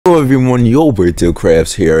Hello everyone, yo,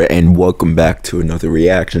 DylCraftZ here, and welcome back to another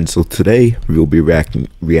reaction. So today, we'll be reacting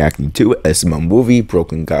to SML movie,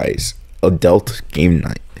 Broken Guys, Adult Game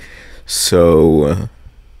Night. So,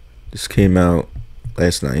 this came out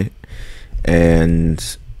last night,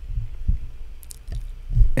 and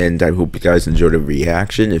I hope you guys enjoyed the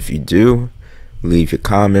reaction. If you do, leave your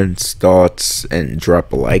comments, thoughts, and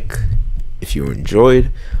drop a like if you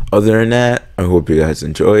enjoyed. Other than that, I hope you guys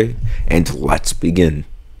enjoy, and let's begin.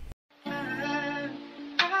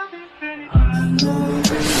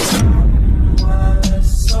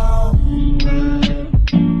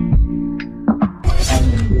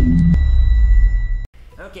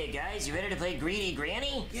 Okay, guys, you ready to play Greedy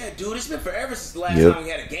Granny? Yeah, dude, it's been forever since the last time we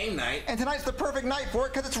had a game night. And tonight's the perfect night for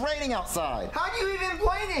it because it's raining outside. How do you even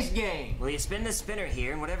play this game? Well, you spin the spinner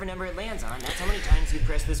here, and whatever number it lands on, that's how many times you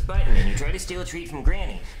press this button, and you try to steal a treat from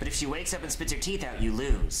Granny. But if she wakes up and spits her teeth out, you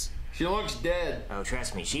lose. She looks dead. Oh,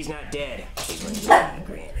 trust me, she's not dead. She's like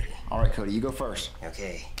Granny. All right, Cody, you go first.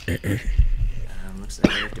 Okay. Looks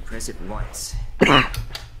like I have to press it once.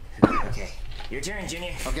 Okay, your turn,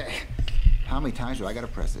 Junior. Okay. How many times do I gotta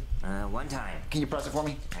press it? One time. Can you press it for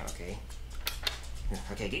me? Okay.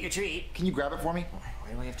 Okay, get your treat. Can you grab it for me?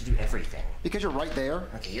 Why do I have to do everything? Because you're right there.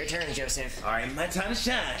 Okay, your turn, Joseph. All right, my time to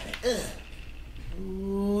shine.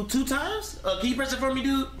 Ooh, 2 times? Can you press it for me,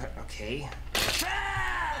 dude? Okay.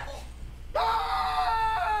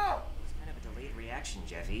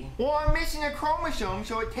 Jeffy. Well, I'm missing a chromosome,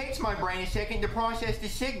 so it takes my brain a second to process the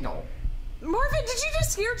signal. Marvin, did you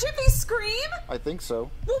just hear Jeffy scream? I think so.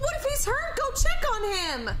 Well, what if he's hurt? Go check on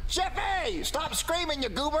him. Jeffy, stop screaming, you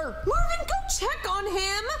goober. Marvin, go check on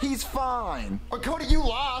him. He's fine. Oh, Cody, you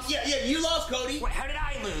lost. Yeah, you lost, Cody. What, how did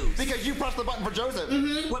I lose? Because you pressed the button for Joseph.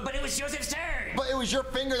 What, but it was Joseph's turn. But it was your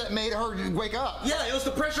finger that made her wake up. Yeah, it was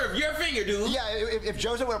the pressure of your finger, dude. Yeah, if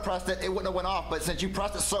Joseph would have pressed it, it wouldn't have went off. But since you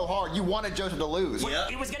pressed it so hard, you wanted Joseph to lose. Yeah.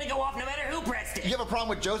 It was gonna go off no matter who pressed it. You have a problem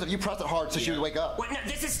with Joseph. You pressed it hard so she would wake up. What? No,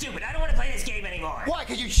 this is stupid. I don't want to play this game anymore. Why?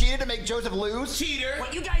 Because you cheated to make Joseph lose? Cheater.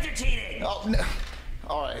 What? You guys are cheating. Oh, no.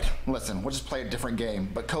 All right, listen, we'll just play a different game.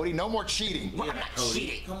 But Cody, no more cheating. Well, I'm not Cody,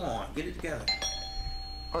 cheating. come on, get it together.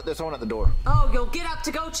 Oh, there's someone at the door. Oh, you'll get up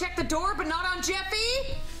to go check the door, but not on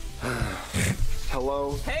Jeffy?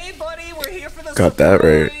 Hello? Hey, buddy, we're here for the Got that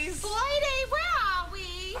right. Lady, where are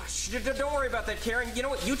we? Don't worry about that, Karen. You know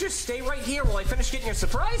what? You just stay right here while I finish getting your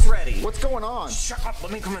surprise ready. What's going on? Shut up.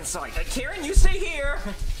 Let me come inside. Karen, you stay here.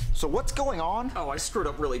 So what's going on? Oh, I screwed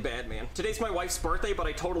up really bad, man. Today's my wife's birthday, but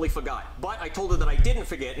I totally forgot. But I told her that I didn't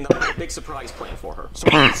forget and that I had a big surprise planned for her. So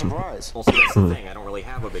what's the surprise? Well, see, that's the thing. I don't really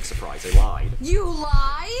have a big surprise. I lied. You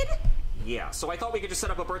lied? Yeah, so I thought we could just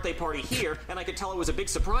set up a birthday party here, and I could tell it was a big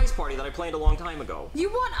surprise party that I planned a long time ago. You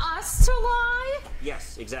want us to lie?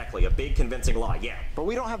 Yes, exactly. A big, convincing lie, yeah. But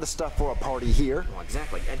we don't have the stuff for a party here. Well,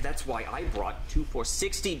 exactly, and that's why I brought 2 for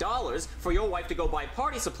 $60 for your wife to go buy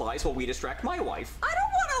party supplies while we distract my wife. I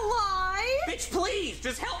don't want to lie. Bitch, please,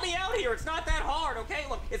 just help me out here. It's not that hard, okay?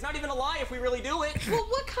 Look, it's not even a lie if we really do it. Well,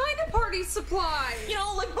 what kind of party supply? You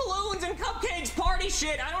know, like balloons and cupcakes, party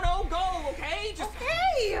shit. I don't know, go, okay? Just...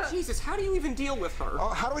 Okay. Jesus, how do you even deal with her? Oh,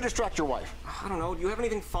 how do we distract your wife? I don't know, do you have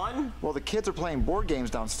anything fun? Well, the kids are playing board games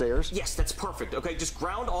downstairs. Yes, that's perfect, okay? Just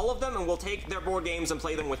ground all of them and we'll take their board games and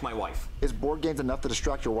play them with my wife. Is board games enough to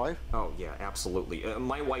distract your wife? Oh, yeah, absolutely.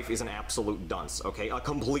 My wife is an absolute dunce, okay? A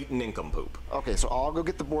complete nincompoop. Okay, so I'll go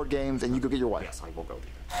get the board games and you go get your wife. Yes, I will go do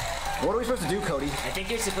that. What are we supposed to do, Cody? I think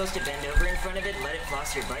you're supposed to bend over in front of it and let it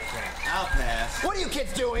floss your butt crack. I'll pass. What are you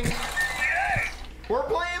kids doing? We're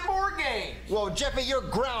playing board games. Well, Jeffy, you're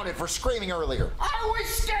grounded for screaming earlier. I was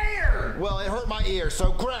scared. Well, it hurt my ears,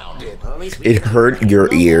 so grounded. Well, at least we It hurt your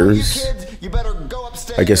No, you ears? kids, you better go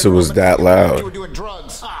upstairs. I guess it was that loud. You were doing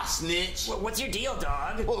drugs. Ah, snitch. What's your deal,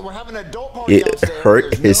 dog? Well, we're having an adult party It downstairs. hurt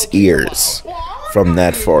There's his no people ears allowed. from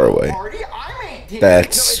that far away.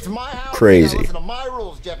 That's It's my house. crazy. You gotta listen to my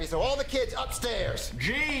rules, Jeffy. So all the kids upstairs.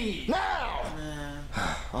 Gee. Now.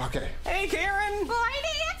 Okay. Hey, Karen. Lady,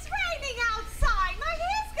 it's raining outside. My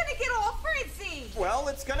hair's gonna get all frizzy. Well,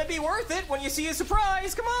 it's gonna be worth it when you see a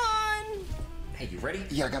surprise. Come on. Hey, you ready?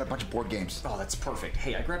 Yeah, I got a bunch of board games. Oh, that's perfect.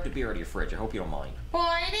 Hey, I grabbed a beer out of your fridge. I hope you don't mind.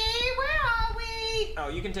 Lady, where are we? Oh,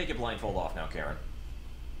 you can take your blindfold off now, Karen.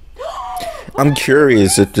 I'm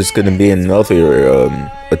curious if there's gonna be another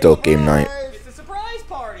adult game night, It's a surprise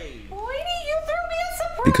party. Lady, you threw me a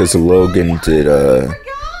surprise. because Logan did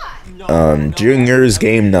Junior's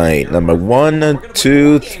game night number 1,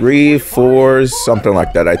 2, 3, 4, something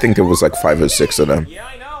like that. I think there was like 5 or 6 of them. Yeah,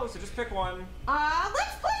 I know. So just pick one.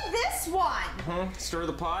 Let's play this one. Stir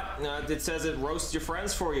the pot. It says it roasts your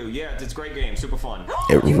friends for you. Yeah, it's a great game. Super fun.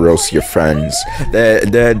 It roasts your friends.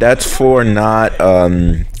 That's for not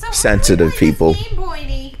sensitive people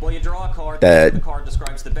Well, you draw a card. That- the card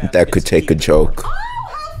describes the best. that could take a joke Oh,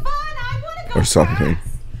 how fun! I want to go or something. first.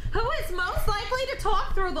 Who is most likely to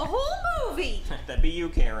talk through the whole movie? That'd be you,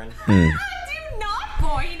 Karen. I do not,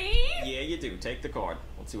 Boydie. Yeah, you do. Take the card.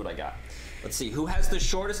 Let's see what I got. Let's see. Who has the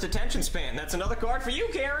shortest attention span? That's another card for you,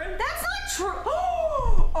 Karen. That's not true.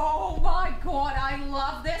 Oh my god, I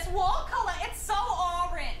love this wall color. It's so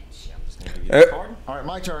orange. I'm just gonna give you the card. All right,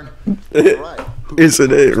 my turn. All right.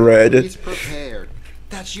 Isn't it red? He's prepared.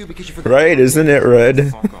 That's you because you forgot. Right? Isn't it red?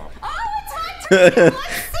 Fuck off. Oh, it's my turn.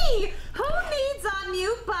 Let's see. Who needs a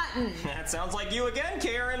mute button? That sounds like you again,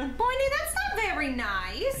 Karen. Boydie, that's not very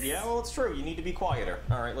nice. Yeah, well, it's true. You need to be quieter.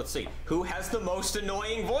 All right, let's see. Who has the most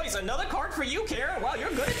annoying voice? Another card for you, Karen. Wow, you're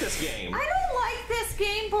good at this game. I don't like this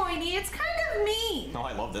game, Boydie. It's kind of mean. Oh,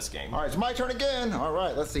 I love this game. All right, it's my turn again. All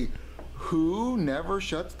right, let's see. Who never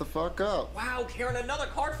shuts the fuck up? Wow, Karen, another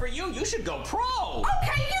card for you. You should go pro.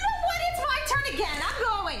 Okay, you know what? It's my turn again.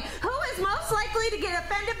 I'm going. Who is most likely to get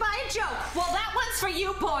offended by a joke? Well, that one's for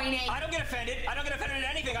you, Boydie. I don't get offended. I don't get offended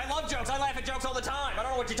at anything. I love jokes. I laugh at jokes all the time. I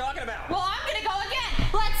don't know what you're talking about. Well, I'm gonna go again.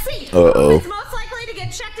 Let's see. Uh-oh. Who is most likely to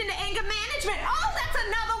get checked into anger management? Oh, that's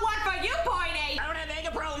another one for you, Boydie. I don't have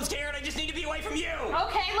anger problems, Karen. I just need to be away from you.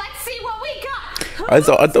 Okay, let's see what we got. Who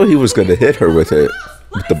I thought he was gonna hit her with it,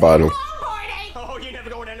 with the bottle. Oh, you're never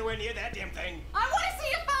going anywhere near that damn thing. I want to see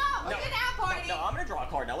your phone. Look at that, Boydie. No, I'm gonna draw a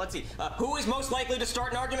card now. Let's see. Who is most likely to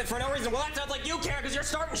start an argument for no reason? Well, that sounds like you, Karen, because you're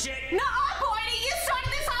starting shit. No, Boydie, you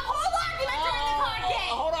started this whole argument during the card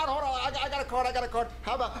game. Hold on. I got a card.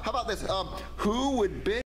 How about this? Who would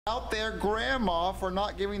bitch out their grandma for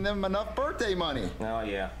not giving them enough birthday money? Oh,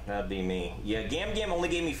 yeah, that'd be me. Yeah, Gam Gam only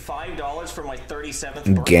gave me $5 for my 37th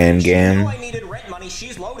birthday. Gam Gam. She knew I needed rent money.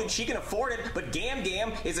 She's loaded. She can afford it. But Gam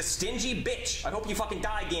Gam is a stingy bitch. I hope you fucking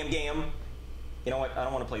die, Gam Gam. You know what? I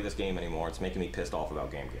don't want to play this game anymore. It's making me pissed off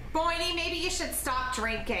about Gam Gam. Boydie, maybe you should stop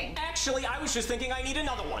drinking. Actually, I was just thinking I need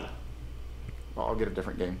another one. Well, I'll get a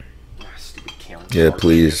different game. Ah, stupid Karen. Yeah,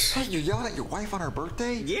 please. Hey, you're yelling at your wife on her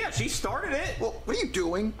birthday? Yeah, she started it. Well, what are you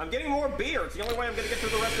doing? I'm getting more beer. It's the only way I'm gonna get through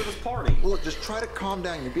the rest of this party. Look, just try to calm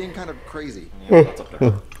down. You're being kind of crazy. Yeah, that's up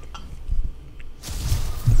there.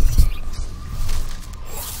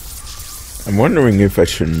 I'm wondering if I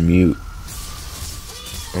should mute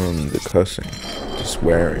the cussing, the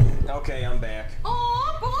swearing. Okay, I'm back.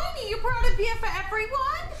 Aw, Boydie, you brought a beer for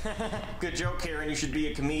everyone? Good joke, Karen. You should be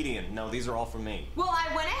a comedian. No, these are all from me. Well, I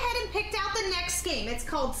went ahead and picked out the next game. It's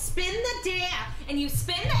called Spin the Dare. And you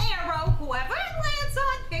spin the arrow, whoever it lands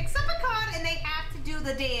on picks up a card, and they have to do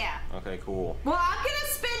the dare. Okay, cool. Well, I'm gonna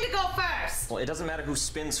spin to go first. Well, it doesn't matter who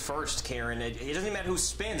spins first, Karen. It doesn't even matter who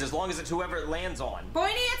spins as long as it's whoever it lands on. Boydie,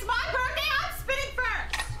 it's my birthday. I'm spinning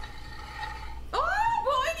first. Oh,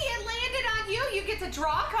 Boydie, it landed on you. You get to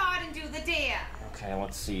draw a card and do the dare. Okay,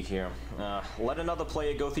 let's see here. Let another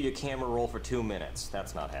player go through your camera roll for 2 minutes.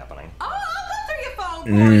 That's not happening. Oh, I'll go through your phone,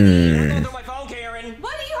 Boydie. Go through my phone, Karen.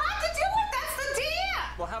 What do you have to do it? That's the dare.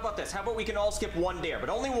 Well, how about this? How about we can all skip one dare, but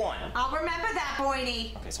only one? I'll remember that,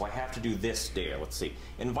 Boydie. Okay, so I have to do this dare. Let's see.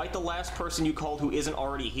 Invite the last person you called who isn't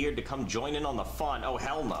already here to come join in on the fun. Oh,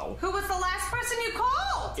 hell no. Who was the last person you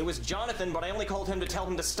called? It was Jonathan, but I only called him to tell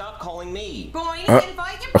him to stop calling me. Boydie,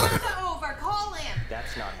 invite your brother over. Call him.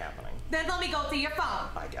 That's not happening. Then let me go through your phone.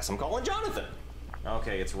 I guess I'm calling Jonathan.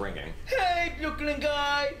 Okay, it's ringing. Hey, Brooklyn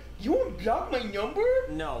guy. You won't block my number?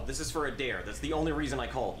 No, this is for a dare. That's the only reason I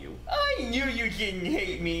called you. I knew you didn't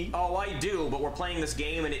hate me. Oh, I do, but we're playing this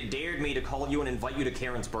game and it dared me to call you and invite you to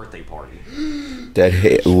Karen's birthday party.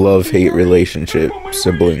 That love-hate relationship,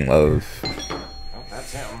 sibling love. Oh,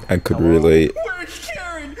 that's him. I could relate. Where's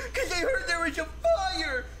Karen? Because I heard there was a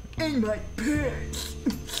fire in my pants.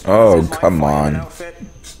 Oh, This is my come fireman on. outfit.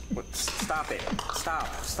 Stop it.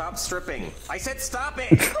 Stop stripping. I said stop it.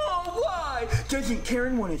 Oh, why? Doesn't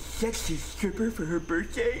Karen want a sexy stripper for her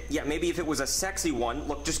birthday? Yeah, maybe if it was a sexy one.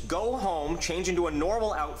 Look, just go home, change into a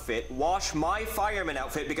normal outfit, wash my fireman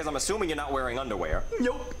outfit because I'm assuming you're not wearing underwear.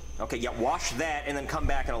 Nope. Okay, yeah, wash that and then come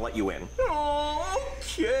back and I'll let you in.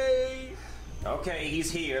 Okay. Okay,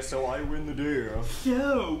 he's here, so I win the dare.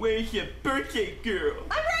 So, where's your birthday girl?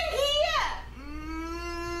 I'm right here.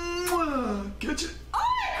 Catch it. Oh,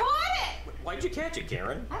 I caught it. Why'd you catch it,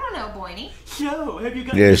 Karen? I don't know, Boydie. So, have you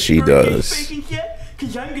got Yeah, your she birthday does. spankings yet?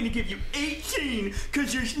 Because I'm going to give you 18,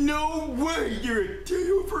 because there's no way you're a day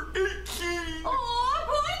over 18. Oh,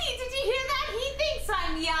 Boydie, did you hear that? He thinks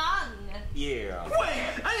I'm young. Yeah.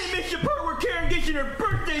 Wait, I didn't miss the part where Karen gets in her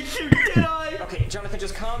birthday suit, did I? Okay, Jonathan,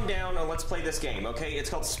 just calm down and let's play this game, okay? It's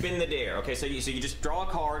called Spin the Dare, okay? So you just draw a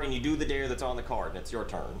card and you do the dare that's on the card, and it's your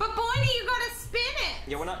turn. But Boiny, you gotta spin it.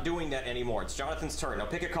 Yeah, we're not doing that anymore. It's Jonathan's turn. Now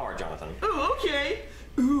pick a card, Jonathan. Oh, okay.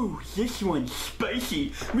 Ooh, this one's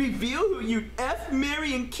spicy. Reveal who you'd F,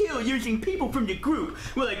 marry, and kill using people from the group.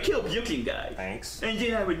 Well, I killed looking guy. Thanks. And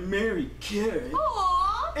then I would marry Karen.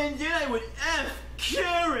 Aww. And then I would F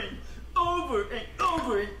Karen over and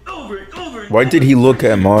over and over and over. Why did he look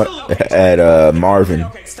at Marvin?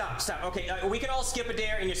 Okay, stop. Okay, we can all skip a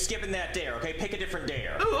dare, and you're skipping that dare, okay? Pick a different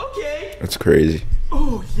dare. Oh, okay. That's crazy.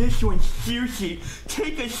 Oh, this one's juicy.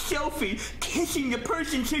 Take a selfie, kissing the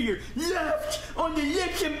person to your left on the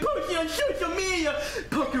lips and post it on social media.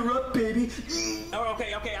 Pucker up, baby. Oh,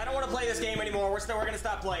 okay. I don't want to play this game anymore. We're gonna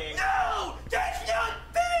stop playing. No, that's not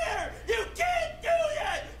fair. You can't do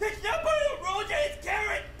that. That's not part of the rules, and it's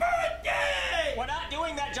Karen's birthday. We're not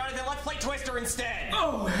doing that, Jonathan. Let's play Twister instead.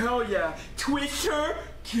 Oh, hell yeah. Twister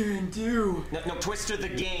can do. No, Twister the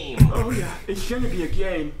game. Oh, yeah. It's gonna be a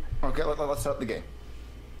game. Okay, let's set up the game.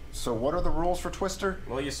 So what are the rules for Twister?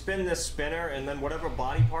 Well, you spin this spinner, and then whatever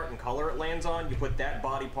body part and color it lands on, you put that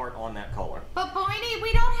body part on that color. But Boiny,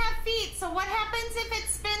 we don't have feet, so what happens if it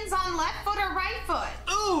spins on left foot or right foot?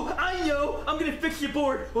 Oh, I know. I'm gonna fix your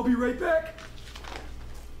board. I'll be right back.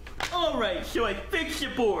 Alright, so I fixed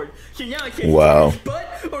your board. So now I can Wow. Karen's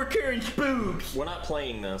butt or Karen's boobs. We're not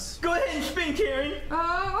playing this. Go ahead and spin, Karen.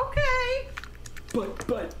 Okay. Butt,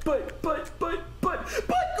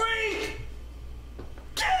 green!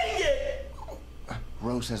 Dang it!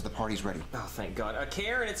 Rose says the party's ready. Oh, thank God.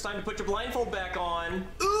 Karen, it's time to put your blindfold back on.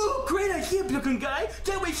 Ooh, great idea, looking guy.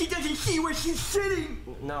 That way she doesn't see where she's sitting.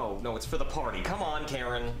 No, it's for the party. Come on,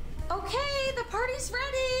 Karen. Okay, the party's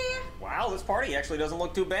ready. Wow, this party actually doesn't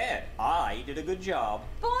look too bad. I did a good job.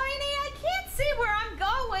 Boiny, I can't see where I'm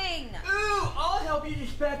going. Ooh, I'll help you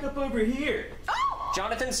just back up over here. Oh!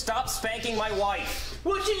 Jonathan, stop spanking my wife.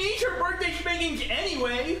 Well, she needs her birthday spankings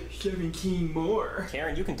anyway. 17 more.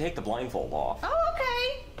 Karen, you can take the blindfold off. Oh,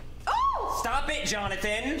 okay. Oh! Stop it,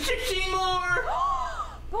 Jonathan. 16 more.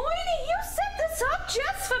 Boiny, you set this up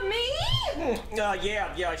just for me?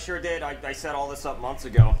 Yeah, I sure did. I set all this up months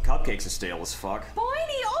ago. Cupcakes are stale as fuck.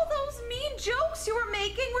 Boiny, all those mean jokes you were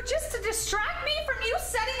making were just to distract me from you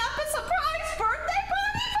setting up a surprise birthday party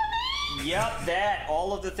for me? Yep, that.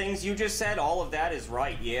 All of the things you just said, all of that is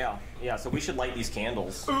right, yeah. Yeah, so we should light these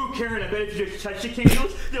candles. Ooh, Karen, I bet if you just touch the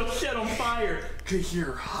candles, they'll set on fire. 'Cause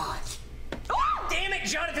you're hot. Oh, damn it,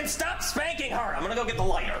 Jonathan, stop spanking her. I'm gonna go get the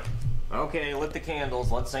lighter. Okay, lit the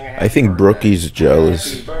candles. Let's sing a happy I think birthday. Brookie's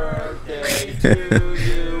jealous. Happy birthday to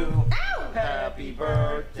you. Ow! Happy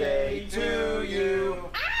birthday to you.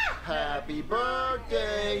 Ow! Happy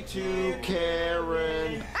birthday to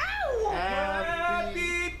Karen. Ow!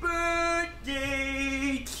 Happy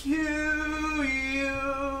birthday to you.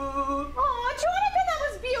 Aw, Jonathan, that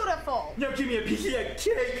was beautiful. Now give me a piece of that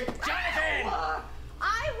cake. Jonathan!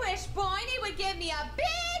 I wish Boiny would give me a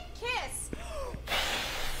big kiss.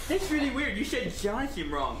 That's really weird. You said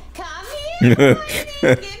Jonathan wrong. Come here, Boiny.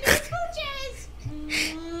 Give me smooches.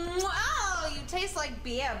 Oh, you taste like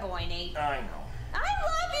beer, Boiny. I know. I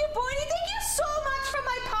love you, Boiny. Thank you so much for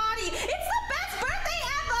my party. It's the best birthday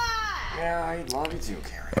ever. Yeah, I love you too,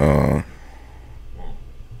 Karen.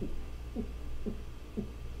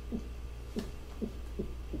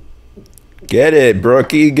 Get it,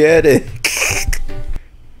 Brookie, get it.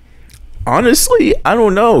 Honestly, I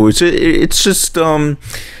don't know. It's just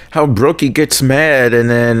how Brookie gets mad and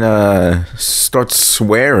then starts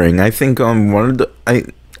swearing. I think I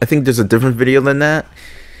think there's a different video than that.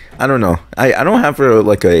 I don't know. I don't have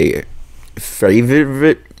like a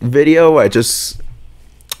favorite video. I just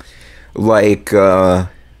like how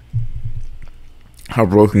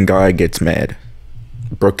Broken Guy gets mad.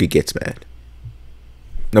 Brookie gets mad.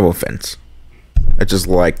 No offense. I just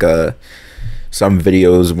like some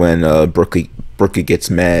videos when Brookie gets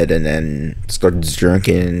mad and then starts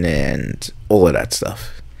drinking and all of that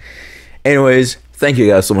stuff. Anyways, thank you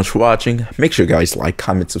guys so much for watching. Make sure you guys like,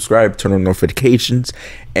 comment, subscribe, turn on notifications,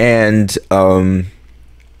 and there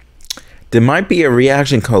might be a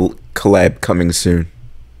reaction collab coming soon.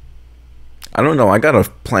 I don't know. I gotta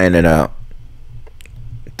plan it out.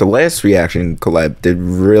 The last reaction collab did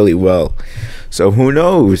really well, so who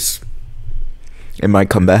knows? It might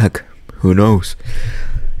come back. Who knows?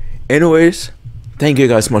 Anyways, thank you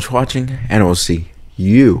guys so much for watching, and I will see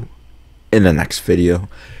you in the next video.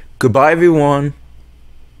 Goodbye, everyone.